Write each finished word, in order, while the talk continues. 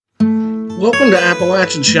Welcome to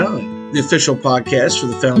Appalachian Shine, the official podcast for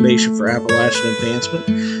the Foundation for Appalachian Advancement.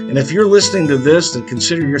 And if you're listening to this, then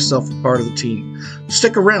consider yourself a part of the team.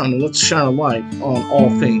 Stick around and let's shine a light on all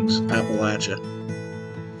things Appalachia.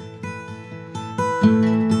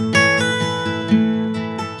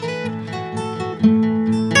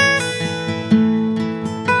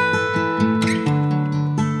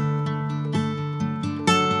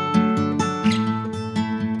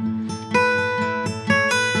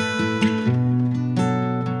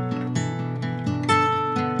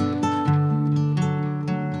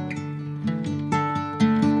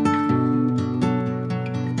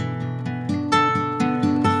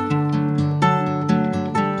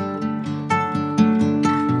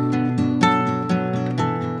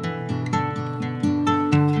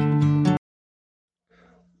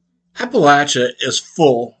 Appalachia is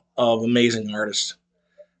full of amazing artists.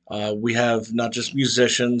 We have not just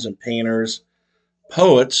musicians and painters,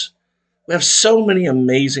 poets. We have so many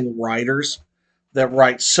amazing writers that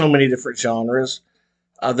write so many different genres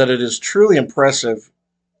that it is truly impressive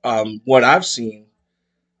what I've seen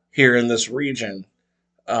here in this region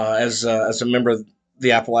as a member of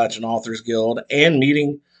the Appalachian Authors Guild and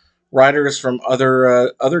meeting writers from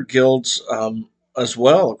other guilds as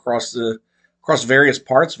well across various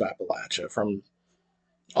parts of Appalachia, from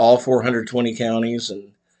all 420 counties,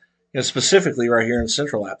 and specifically right here in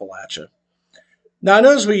Central Appalachia. Now, I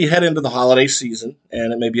know as we head into the holiday season,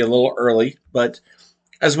 and it may be a little early, but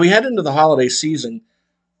as we head into the holiday season,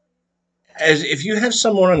 as if you have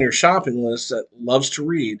someone on your shopping list that loves to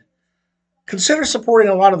read, consider supporting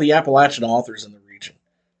a lot of the Appalachian authors in the region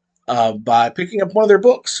by picking up one of their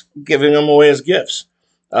books, giving them away as gifts.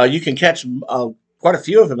 You can catch quite a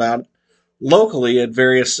few of them out locally at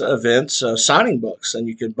various events, signing books, and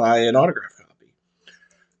you can buy an autograph copy.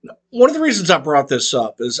 One of the reasons I brought this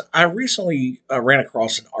up is I recently ran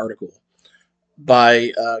across an article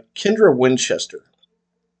by Kendra Winchester.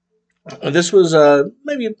 This was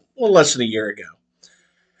maybe a little less than a year ago.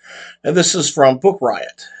 And this is from Book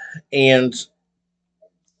Riot. And,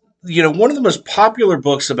 one of the most popular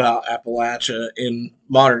books about Appalachia in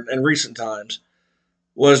recent times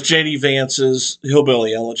was J.D. Vance's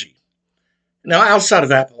Hillbilly Elegy. Now, outside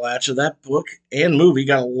of Appalachia, that book and movie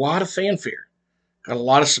got a lot of fanfare, got a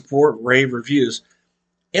lot of support, rave reviews.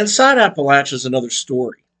 Inside Appalachia is another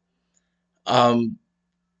story.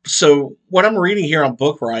 So what I'm reading here on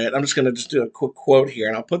Book Riot, I'm just going to do a quick quote here,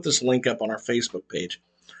 and I'll put this link up on our Facebook page.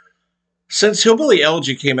 Since Hillbilly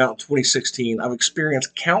Elegy came out in 2016, I've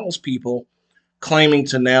experienced countless people claiming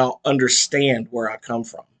to now understand where I come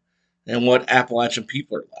from and what Appalachian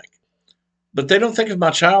people are like. But they don't think of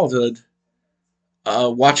my childhood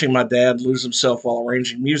watching my dad lose himself while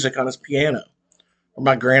arranging music on his piano, or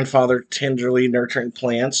my grandfather tenderly nurturing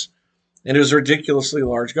plants in his ridiculously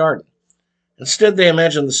large garden. Instead, they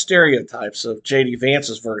imagine the stereotypes of J.D.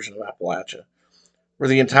 Vance's version of Appalachia, where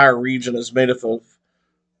the entire region is made up of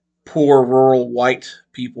poor rural white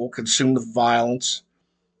people consumed with violence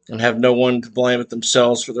and have no one to blame but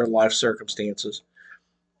themselves for their life circumstances.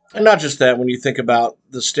 And not just that, when you think about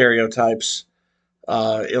the stereotypes,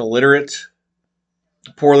 illiterate,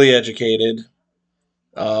 poorly educated,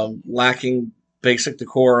 lacking basic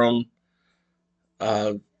decorum.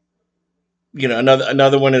 Another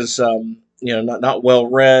one is not well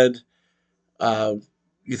read.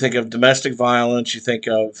 You think of domestic violence. You think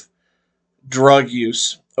of drug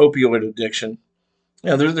use, opioid addiction.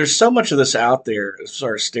 There's so much of this out there as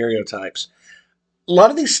far as stereotypes. A lot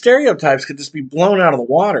of these stereotypes could just be blown out of the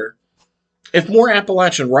water if more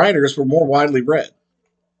Appalachian writers were more widely read.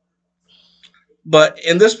 But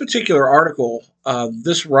in this particular article,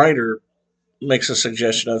 this writer makes a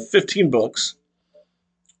suggestion of 15 books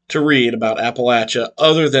to read about Appalachia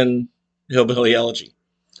other than Hillbilly Elegy.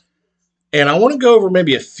 And I want to go over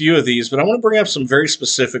maybe a few of these, but I want to bring up some very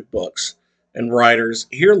specific books and writers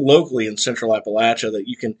here locally in Central Appalachia that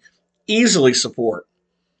you can easily support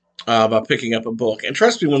by picking up a book. And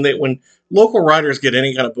trust me, when local writers get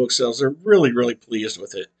any kind of book sales, they're really, really pleased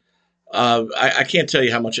with it. I can't tell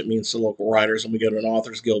you how much it means to local writers when we go to an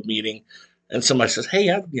Authors Guild meeting and somebody says,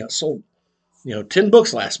 hey, I sold 10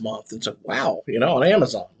 books last month. It's like, wow, on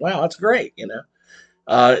Amazon. Wow, that's great,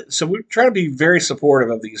 So we try to be very supportive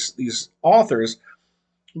of these authors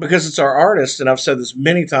because it's our artists. And I've said this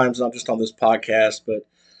many times, not just on this podcast, but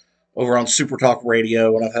over on Super Talk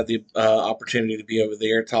Radio, when I've had the opportunity to be over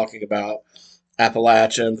there talking about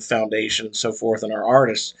Appalachia and the foundation and so forth, and our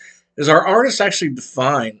artists, is our artists actually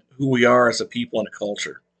define who we are as a people and a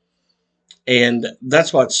culture. And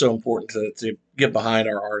that's why it's so important to get behind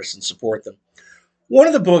our artists and support them.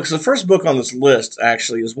 The first book on this list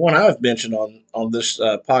actually is one I've mentioned on this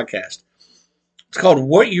podcast. It's called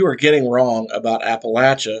What You Are Getting Wrong About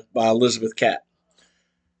Appalachia by Elizabeth Catt.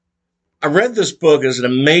 I read this book. It's an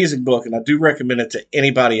amazing book, and I do recommend it to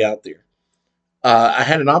anybody out there. I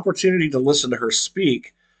had an opportunity to listen to her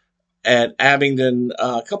speak at Abingdon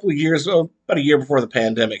a couple of years, about a year before the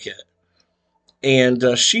pandemic hit.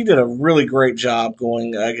 And she did a really great job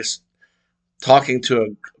going, I guess, talking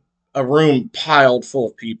to a room piled full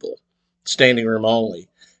of people, standing room only.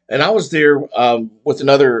 And I was there with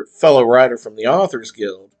another fellow writer from the Authors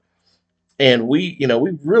Guild, and we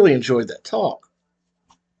really enjoyed that talk.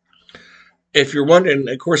 If you're wondering,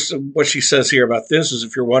 of course, what she says here about this is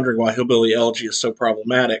if you're wondering why hillbilly elegy is so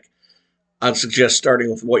problematic, I'd suggest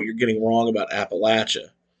starting with what you're getting wrong about Appalachia.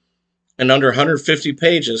 In under 150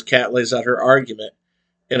 pages, Catt lays out her argument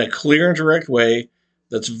in a clear and direct way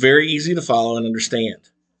that's very easy to follow and understand.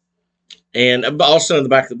 And also in the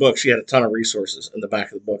back of the book, she had a ton of resources in the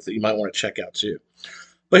back of the book that you might want to check out too.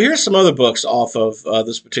 But here's some other books off of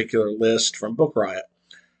this particular list from Book Riot.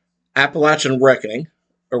 Appalachian Reckoning,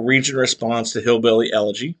 a region response to Hillbilly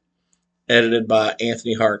Elegy, edited by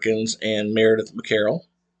Anthony Harkins and Meredith McCarroll.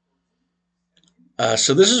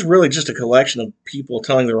 So this is really just a collection of people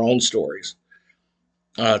telling their own stories,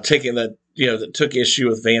 taking that took issue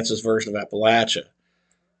with Vance's version of Appalachia.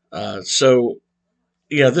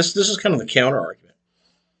 This is kind of the counter argument.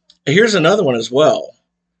 Here's another one as well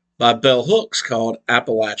by Bell Hooks called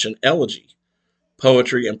Appalachian Elegy,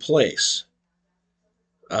 Poetry and Place.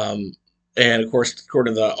 And of course,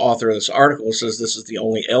 according to the author of this article, it says this is the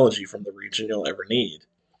only elegy from the region you'll ever need.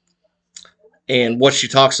 And what she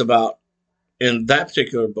talks about in that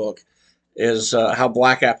particular book is how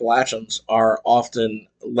Black Appalachians are often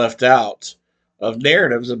left out of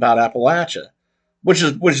narratives about Appalachia, which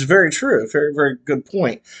is very true. Very, very good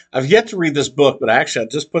point. I've yet to read this book, but actually I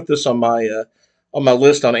just put this on my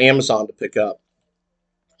list on Amazon to pick up.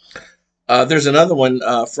 There's another one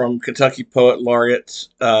from Kentucky Poet Laureate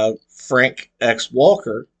Frank X.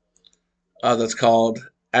 Walker that's called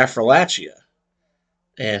Affralachia.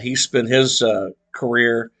 And he spent his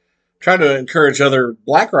career trying to encourage other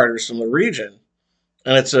black writers from the region.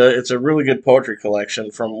 And it's a really good poetry collection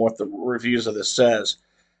from what the reviews of this says.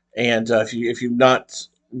 And if you've not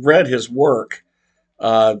read his work,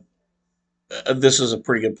 this is a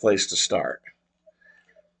pretty good place to start.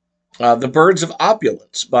 The Birds of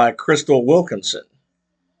Opulence by Crystal Wilkinson.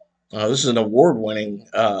 This is an award-winning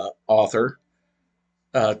author.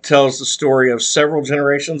 Tells the story of several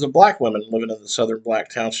generations of black women living in the southern black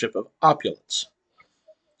township of Opulence.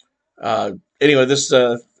 Anyway, this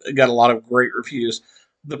got a lot of great reviews.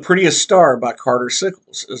 The Prettiest Star by Carter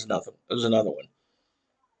Sickles is another one.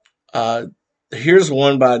 Here's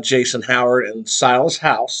one by Jason Howard and Silas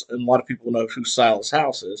House, and a lot of people know who Silas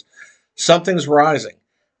House is. Something's Rising,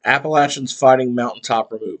 Appalachians Fighting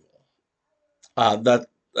Mountaintop Removal. That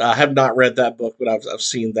I have not read that book, but I've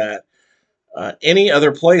seen that. Any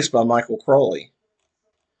Other Place by Michael Crowley.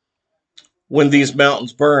 When These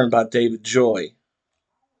Mountains Burn by David Joy.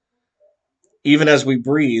 Even As We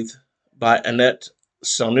Breathe by Annette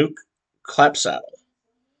Sonuk Clapsaddle.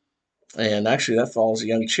 And actually that follows a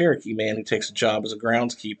young Cherokee man who takes a job as a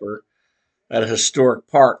groundskeeper at a historic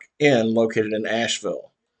park inn located in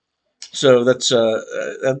Asheville. So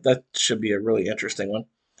that should be a really interesting one.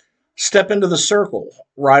 Step Into the Circle,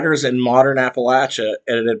 Writers in Modern Appalachia,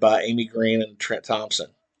 edited by Amy Green and Trent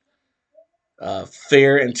Thompson.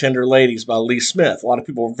 Fair and Tender Ladies by Lee Smith. A lot of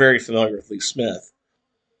people are very familiar with Lee Smith.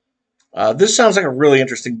 This sounds like a really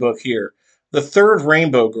interesting book here. The Third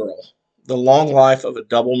Rainbow Girl, The Long Life of a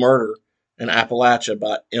Double Murder in Appalachia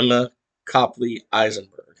by Emma Copley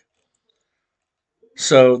Eisenberg.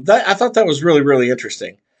 So I thought that was really, really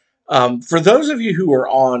interesting. For those of you who are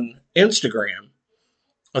on Instagram,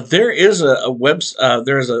 there is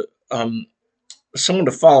someone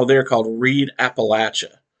to follow there called Read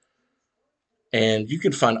Appalachia. And you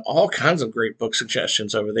can find all kinds of great book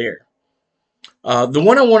suggestions over there. The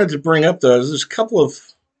one I wanted to bring up, though, is there's a couple of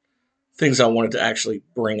things I wanted to actually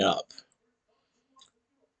bring up.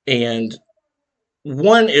 And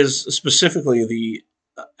one is specifically the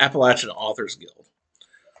Appalachian Authors Guild.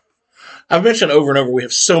 I've mentioned over and over we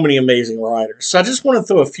have so many amazing writers. So I just want to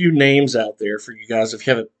throw a few names out there for you guys if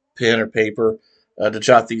you have a pen or paper to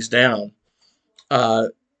jot these down.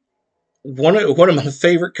 One of my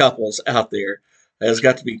favorite couples out there has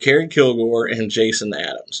got to be Karen Kilgore and Jason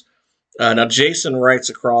Adams. Now, Jason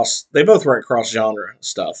they both write cross-genre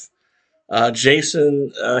stuff.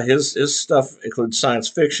 Jason, his stuff includes science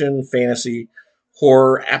fiction, fantasy,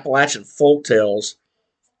 horror, Appalachian folk tales,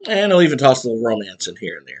 and he'll even toss a little romance in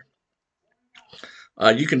here and there.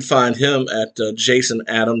 You can find him at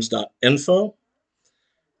jasonadams.info.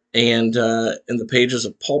 and in the pages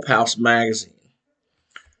of Pulp House magazine.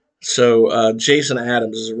 So Jason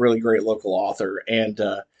Adams is a really great local author, and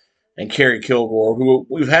Carrie Kilgore, who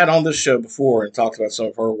we've had on this show before and talked about some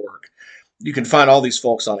of her work. You can find all these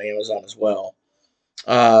folks on Amazon as well.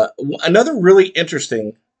 Another really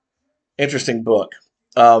interesting book,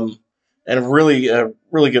 and a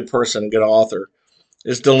really good person, good author,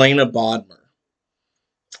 is Delana Bodmer.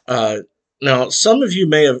 Uh, Now, some of you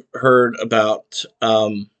may have heard about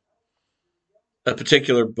a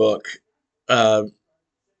particular book. Uh,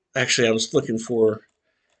 Actually, I was looking for.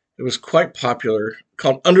 It was quite popular,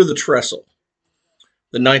 called Under the Trestle: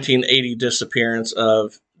 The 1980 Disappearance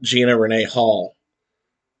of Gina Renee Hall,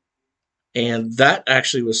 and that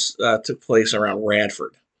actually was took place around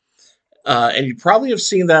Radford. And you probably have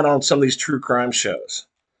seen that on some of these true crime shows,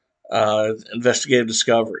 investigative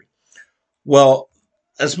discovery. Well,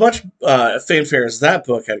 as much fanfare as that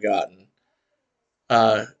book had gotten,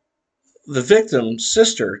 uh, the victim's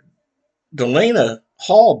sister, Delana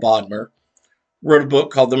Hall Bodmer, wrote a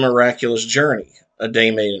book called The Miraculous Journey: A Day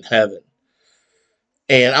Made in Heaven.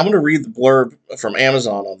 And I'm going to read the blurb from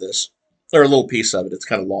Amazon on this, or a little piece of it. It's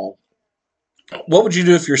kind of long. What would you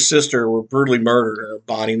do if your sister were brutally murdered and her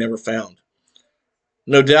body never found?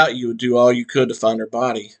 No doubt you would do all you could to find her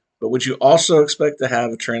body, but would you also expect to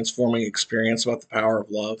have a transforming experience about the power of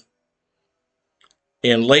love?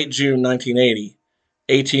 In late June 1980,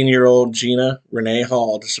 18-year-old Gina Renee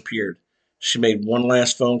Hall disappeared. She made one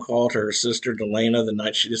last phone call to her sister Delana the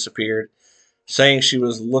night she disappeared, saying she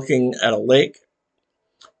was looking at a lake,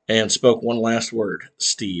 and spoke one last word: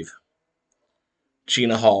 Steve.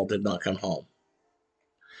 Gina Hall did not come home.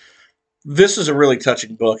 This is a really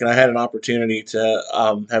touching book, and I had an opportunity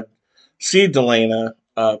to have see Delana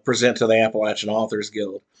present to the Appalachian Authors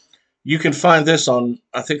Guild. You can find this on,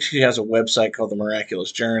 I think she has a website called The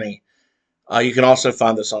Miraculous Journey. You can also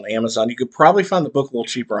find this on Amazon. You could probably find the book a little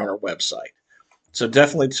cheaper on her website. So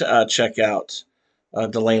definitely check out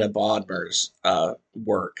Delana Bodmer's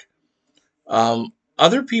work.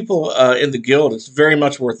 Other people in the guild, it's very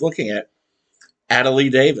much worth looking at.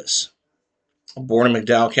 Adalee Davis, born in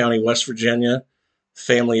McDowell County, West Virginia,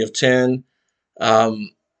 family of 10.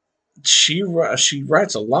 Um, she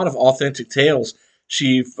writes a lot of authentic tales.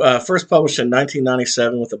 She first published in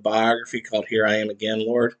 1997 with a biography called Here I Am Again,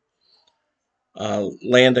 Lord.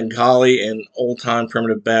 Landon Colley, an old-time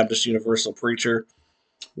Primitive Baptist Universal preacher,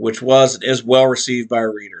 which was and is well received by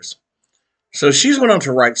her readers. So she's went on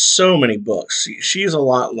to write so many books. She's a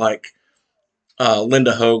lot like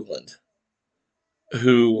Linda Hoagland,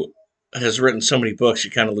 who has written so many books,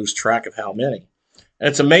 you kind of lose track of how many. And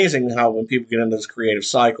it's amazing how when people get into those creative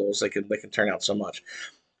cycles, they can turn out so much.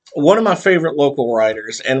 One of my favorite local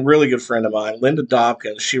writers and really good friend of mine, Linda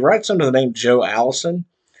Dobkins, she writes under the name Jo Allison,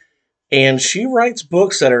 and she writes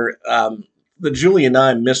books that are the Julia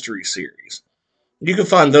Nye mystery series. You can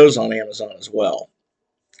find those on Amazon as well.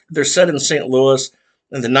 They're set in St. Louis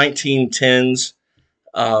in the 1910s,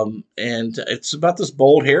 and it's about this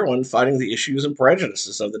bold heroine fighting the issues and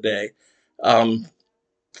prejudices of the day um,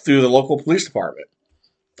 through the local police department.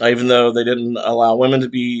 Even though they didn't allow women to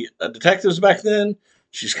be detectives back then,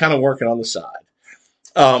 she's kind of working on the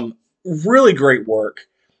side. Really great work.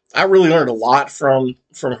 I really learned a lot from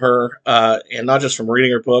her, and not just from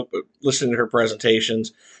reading her book, but listening to her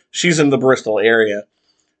presentations. She's in the Bristol area.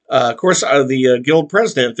 Of course, the guild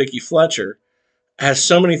president, Vicki Fletcher, has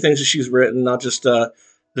so many things that she's written, not just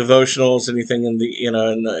devotionals, anything in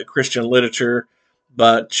the Christian literature,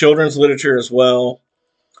 but children's literature as well.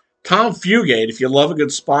 Tom Fugate, if you love a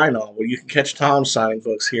good spy novel, you can catch Tom signing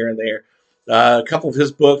books here and there. A couple of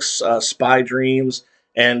his books, Spy Dreams,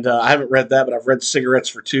 and I haven't read that, but I've read Cigarettes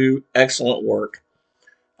for Two. Excellent work.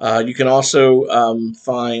 You can also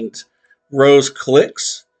find Rose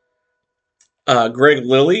Clicks, Greg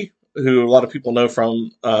Lilly, who a lot of people know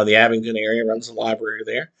from the Abingdon area, runs the library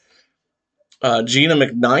there. Gina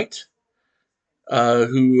McKnight,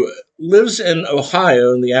 who lives in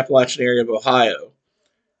Ohio, in the Appalachian area of Ohio,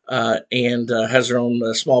 and has her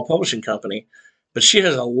own small publishing company. But she's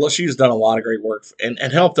done a lot of great work and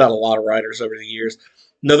helped out a lot of writers over the years.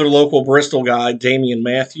 Another local Bristol guy, Damian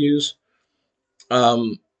Matthews.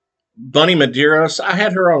 Bunny Medeiros, I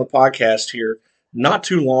had her on the podcast here not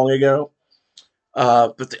too long ago,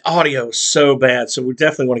 but the audio is so bad, so we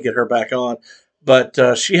definitely want to get her back on.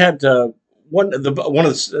 But she had one of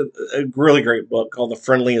a really great book called The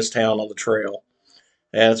Friendliest Town on the Trail,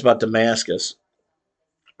 and it's about Damascus.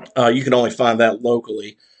 You can only find that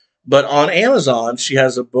locally. But on Amazon, she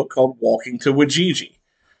has a book called Walking to Wajiji.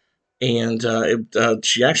 And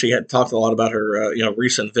she actually had talked a lot about her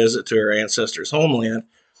recent visit to her ancestors' homeland,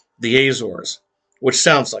 the Azores, which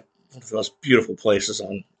sounds like one of the most beautiful places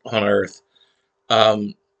on earth.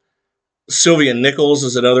 Um, Sylvia Nichols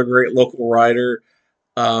is another great local writer.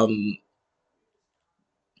 Um,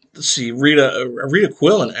 let's see, Rita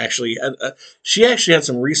Quillen actually she actually had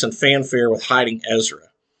some recent fanfare with Hiding Ezra.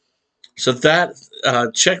 So that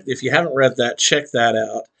check if you haven't read that, check that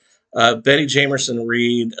out. Betty Jamerson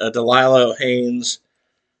Reed, Delilah Haynes,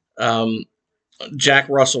 um, Jack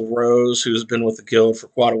Russell Rose, who's been with the Guild for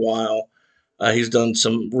quite a while. He's done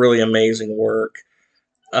some really amazing work.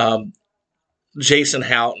 Um, Jason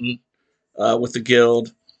Houghton with the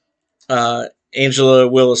Guild. Angela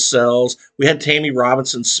Willis Sells. We had Tammy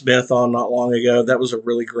Robinson Smith on not long ago. That was a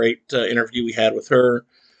really great interview we had with her.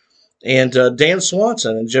 And Dan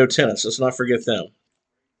Swanson and Joe Tennis. Let's not forget them.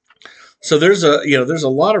 So there's a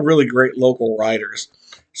lot of really great local writers.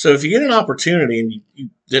 So if you get an opportunity and you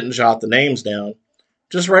didn't jot the names down,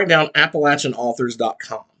 just write down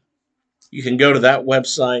AppalachianAuthors.com. You can go to that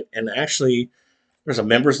website and actually there's a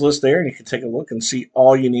members list there and you can take a look and see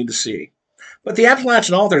all you need to see. But the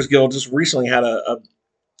Appalachian Authors Guild just recently had a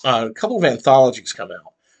couple of anthologies come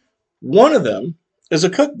out. One of them is a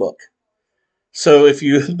cookbook. So if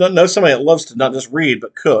you know somebody that loves to not just read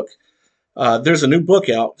but cook, there's a new book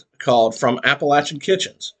out called From Appalachian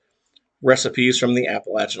Kitchens, Recipes from the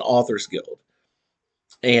Appalachian Authors Guild.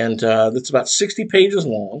 And it's about 60 pages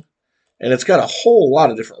long, and it's got a whole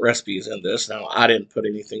lot of different recipes in this. Now, I didn't put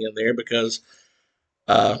anything in there because,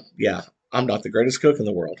 I'm not the greatest cook in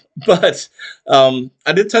the world. But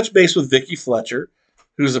I did touch base with Vicki Fletcher,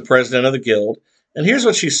 who's the president of the Guild. And here's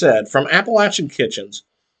what she said. From Appalachian Kitchens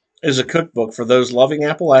is a cookbook for those loving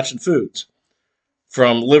Appalachian foods.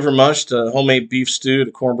 From liver mush to homemade beef stew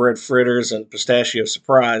to cornbread fritters and pistachio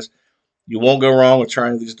surprise, you won't go wrong with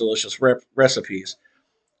trying these delicious recipes.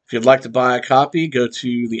 If you'd like to buy a copy, go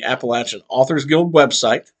to the Appalachian Authors Guild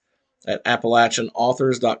website at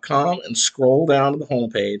AppalachianAuthors.com and scroll down to the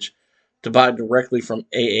homepage to buy directly from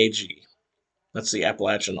AAG. That's the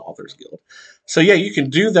Appalachian Authors Guild. So yeah, you can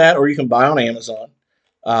do that or you can buy on Amazon.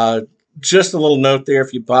 Just a little note there,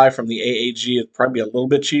 if you buy from the AAG, it'd probably be a little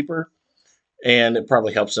bit cheaper, and it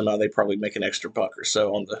probably helps them out. They probably make an extra buck or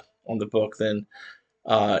so on the book than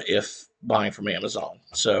if buying from Amazon.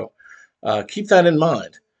 So keep that in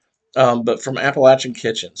mind. But from Appalachian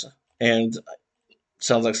Kitchens, and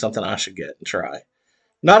sounds like something I should get and try.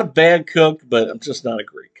 Not a bad cook, but I'm just not a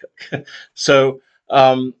great cook. So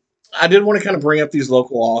I did want to kind of bring up these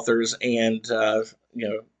local authors and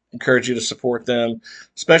encourage you to support them,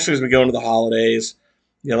 especially as we go into the holidays.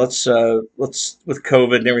 Let's with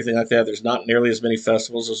COVID and everything like that, there's not nearly as many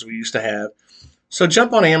festivals as we used to have. So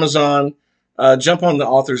jump on Amazon, jump on the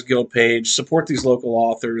Authors Guild page, support these local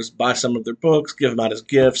authors, buy some of their books, give them out as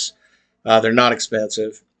gifts. They're not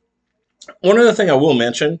expensive. One other thing I will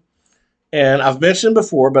mention, and I've mentioned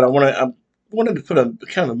before, but I wanted to put a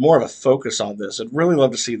kind of more of a focus on this. I'd really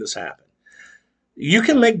love to see this happen. You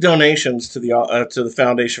can make donations to the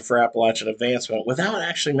Foundation for Appalachian Advancement without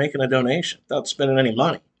actually making a donation, without spending any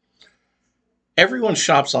money. Everyone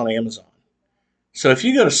shops on Amazon. So if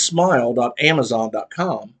you go to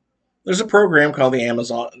smile.amazon.com, there's a program called the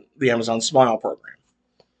Amazon Smile Program.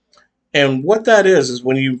 And what that is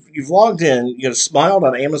when you've logged in, you go to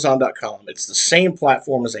smile.amazon.com. It's the same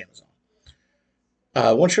platform as Amazon.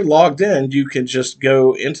 Once you're logged in, you can just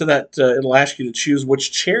go into that. It'll ask you to choose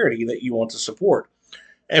which charity that you want to support.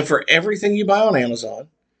 And for everything you buy on Amazon,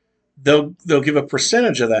 they'll give a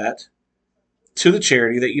percentage of that to the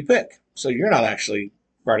charity that you pick. So you're not actually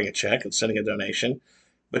writing a check and sending a donation,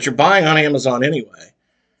 but you're buying on Amazon anyway.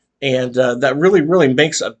 And that really, really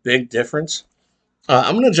makes a big difference.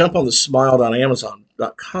 I'm going to jump on the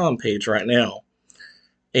smile.amazon.com page right now.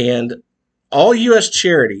 And all U.S.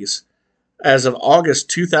 charities, as of August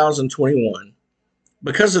 2021,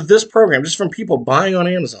 because of this program, just from people buying on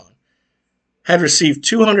Amazon, had received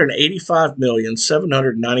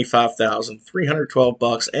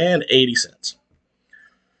 $285,795,312.80.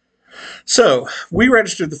 So we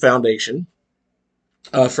registered the foundation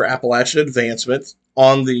for Appalachian Advancement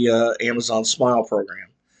on the Amazon Smile program.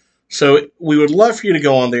 So we would love for you to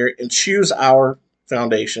go on there and choose our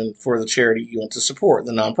foundation for the charity you want to support,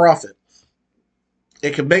 the nonprofit.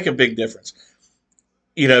 It could make a big difference.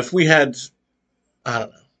 If we had, I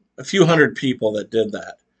don't know, a few hundred people that did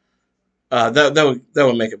that, that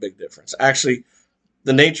would make a big difference. Actually,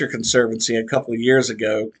 the Nature Conservancy a couple of years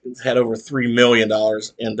ago had over $3 million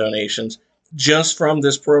in donations just from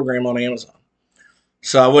this program on Amazon.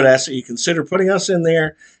 So I would ask that you consider putting us in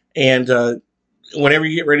there, and whenever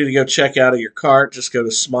you get ready to go check out of your cart, just go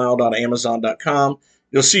to smile.amazon.com.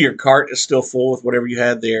 You'll see your cart is still full with whatever you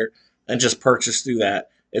had there, and just purchase through that.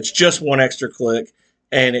 It's just one extra click,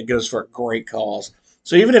 and it goes for a great cause.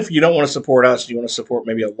 So even if you don't want to support us, you want to support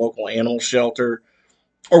maybe a local animal shelter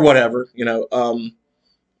or whatever, you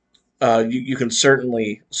can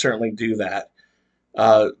certainly do that.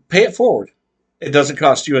 Pay it forward. It doesn't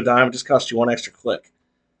cost you a dime; it just costs you one extra click.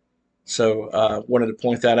 So wanted to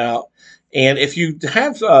point that out. And if you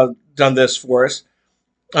have done this for us,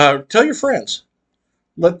 tell your friends.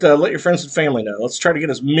 Let your friends and family know. Let's try to get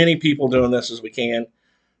as many people doing this as we can.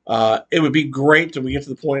 It would be great to get to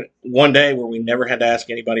the point one day where we never had to ask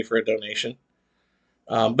anybody for a donation.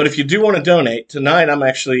 But if you do want to donate, tonight I'm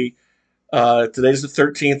actually, today's the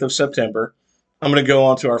 13th of September. I'm going to go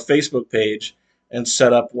onto our Facebook page and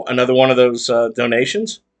set up another one of those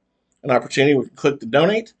donations, an opportunity we can click to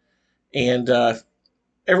donate. And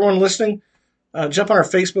everyone listening, jump on our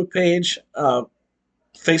Facebook page,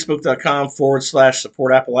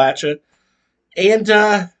 facebook.com/support Appalachia, and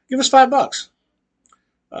give us $5.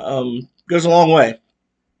 Goes a long way.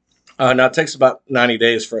 Now it takes about 90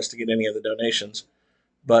 days for us to get any of the donations,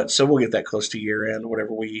 but so we'll get that close to year end,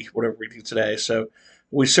 whatever we do today. So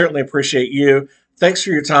we certainly appreciate you. Thanks for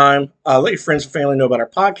your time. Let your friends and family know about our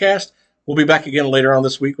podcast. We'll be back again later on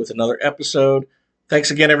this week with another episode.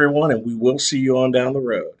 Thanks again, everyone, and we will see you on down the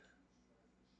road.